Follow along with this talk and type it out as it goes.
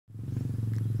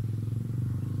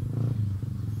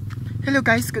Hello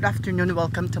guys, good afternoon.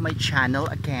 Welcome to my channel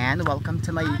again. Welcome to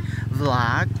my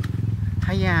vlog.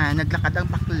 Ayan, naglakad ang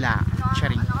bakla.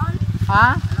 Charing.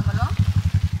 Ha?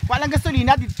 Walang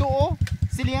gasolina dito oh.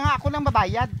 Sili nga ako lang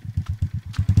babayad.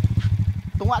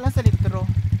 Tunga lang sa litro.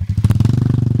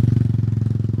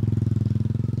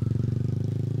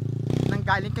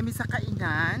 Nanggaling kami sa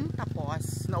kainan,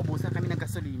 tapos naubusan kami ng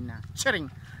gasolina.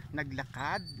 Charing.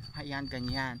 Naglakad. Ayan,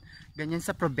 ganyan. Ganyan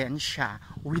sa probensya.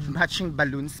 With matching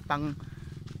balloons pang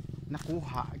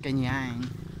nakuha. Ganyan.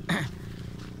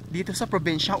 Dito sa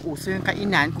probensya, uso yung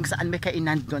kainan. Kung saan may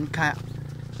kainan, doon ka.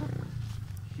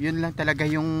 Yun lang talaga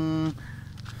yung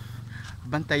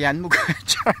bantayan mo.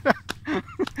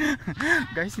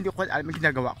 Guys, hindi ko alam ang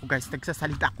ginagawa ko guys.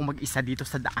 Nagsasalita ako mag-isa dito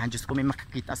sa daan. Diyos ko, may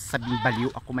makakita sa sabing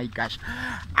baliw ako. My gosh.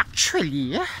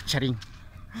 Actually, charing.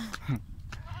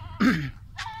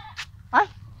 Ay!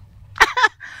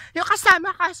 Yung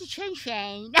kasama ka si Chen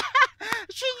Chen.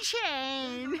 Chen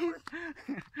Chen.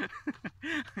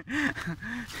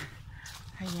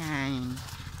 Ayan.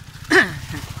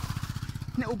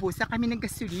 Naubusan kami ng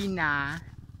gasolina.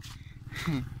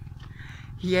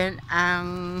 Yan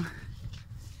ang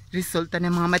resulta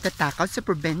ng mga matatakaw sa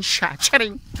probensya.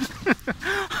 Charing.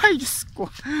 Ay, Diyos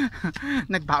ko.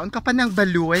 Nagbaon ka pa ng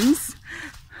balloons.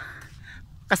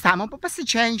 Kasama pa si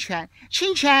Chen Chen.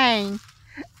 Chen Chen.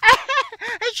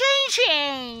 Chen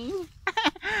Chen.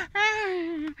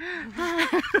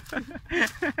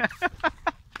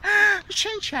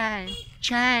 Chen Chen.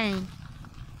 Chen.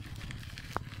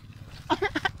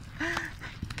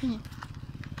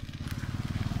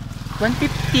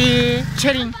 150.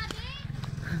 Charing.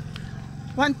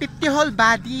 150 whole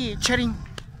body. Charing.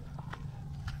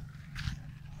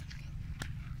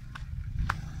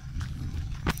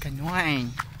 Kanuay.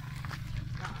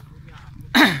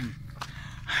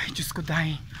 Ay, Diyos ko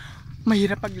dahi.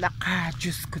 Mahirap paglakad.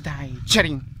 Diyos ko dahi.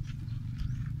 Charing.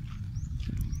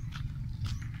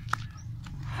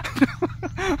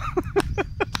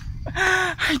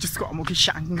 Ay, Diyos ko. Amugi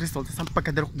siya ang resulta sa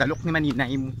pagkadalok-dalok ni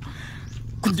maninay mo.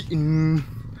 Kundi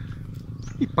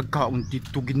ipagkaon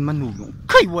dito gin manulong.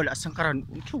 Kay wala sang karan.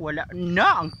 Kay wala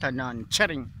na ang tanan.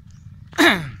 Charing.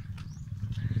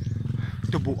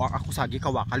 Tubuang ako sagi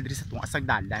kawakal diri sa tunga sa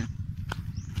dalan.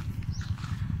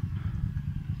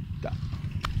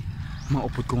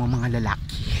 Maupod ko ng mga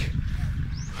lalaki.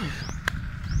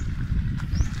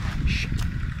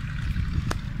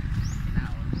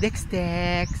 Dex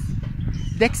Dex.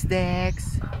 Dex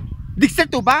Dex.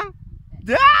 Dexter tubang?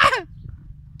 Da!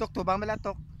 Tok tubang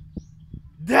malatok.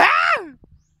 Da!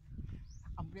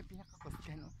 Ang pinakakos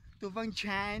ka no. Tubang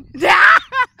dyan. Da!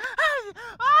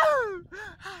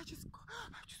 Diyos ko.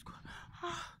 Diyos ko.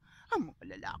 Ang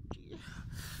mga lalaki.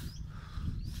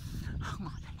 Ang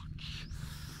mga lalaki.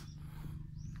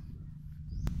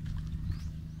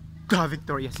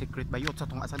 Victoria's Secret ba yun? Sa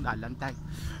tunga sandalan tayo.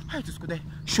 Ay, Diyos ko dahi.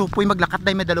 Show po'y maglakat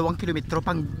dahi may 2 kilometro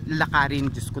pang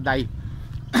lakarin. Diyos ko dahi.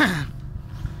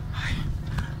 Ay.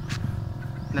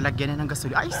 Nalagyan na ng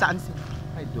gasolina. Ay, saan sila?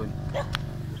 Ay, doon.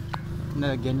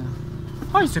 Nalagyan na.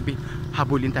 Ay, sabi.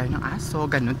 Habulin tayo ng aso.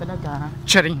 Ganun talaga.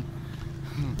 Charing.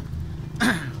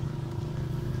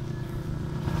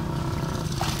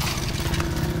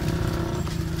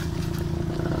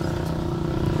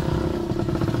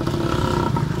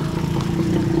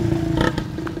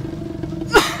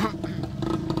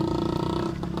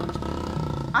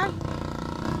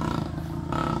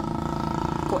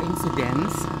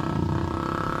 Coincidence.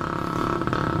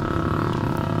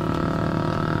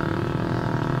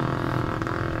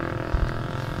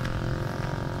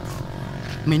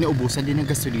 May naubusan din ng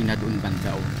gasolina doon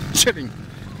bandaw. Charing.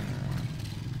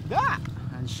 Da!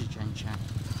 Ano si Chan Chan?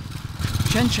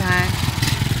 Chan Chan!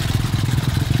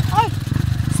 Ay!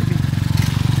 Sabi.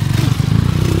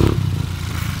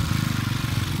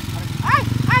 Ay!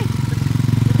 Ay!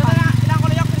 Ito na lang. Ilang ko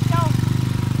na yung kristaw.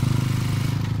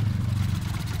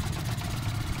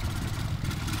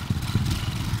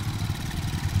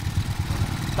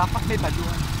 Dapat may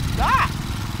baluan. Da!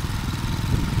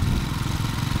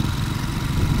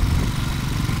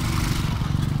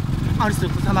 Ang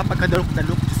resulta sa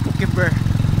mapagkadalok-dalok. Diyos ko, Kiber.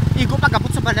 Igo pagkabot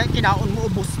sa balay, kinaon mo,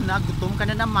 ubos na. Gutom ka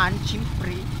na naman,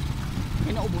 siyempre.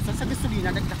 Kinaubusan sa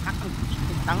gasolina, naglakad ang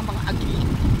ikutang mga agi.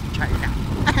 China.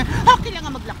 Okay lang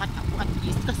nga maglakat ako at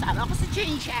least. Kasama ako sa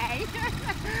Chinchay.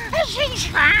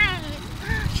 Chinchay!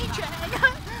 Chinchay!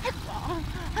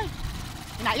 Ay!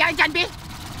 Inayang dyan, Bi!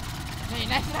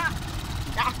 Inayang sila!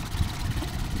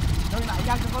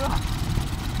 Inayang ko lang.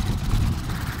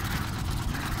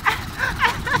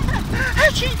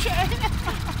 Chinchay!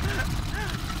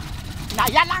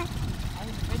 Naya lang!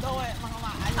 Ay, may daw eh, mga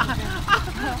maayos.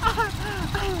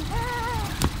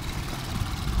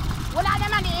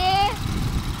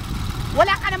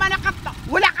 Wala ka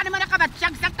naman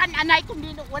nakabatsyag sa tananay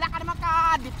kundi wala ka naman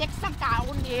ka-detect sa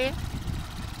kaon eh.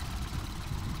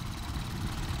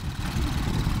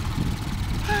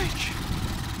 Ay,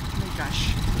 oh my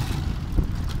gosh.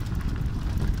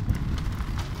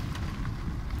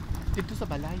 Dito sa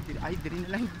balay, ay diri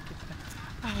na lang.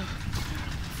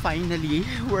 Finally,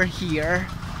 we're here.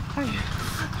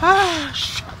 Ay.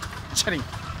 Charing.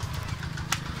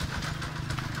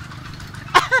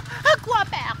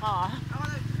 Gwapa ako.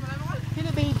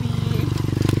 Hello baby.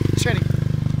 Charing.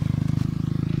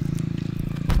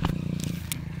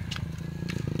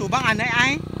 Tubang anay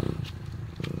ay.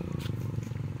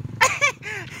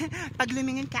 Pag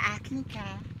lumingin ka akin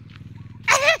ka.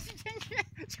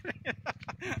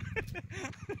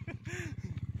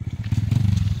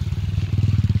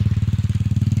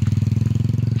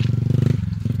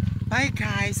 Bye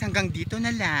guys, hanggang dito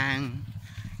na lang.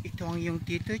 Ito ang yung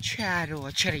Tito Charo.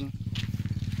 Charing.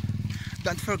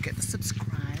 Don't forget to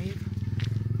subscribe.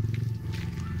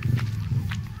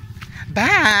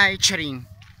 Bye, charing.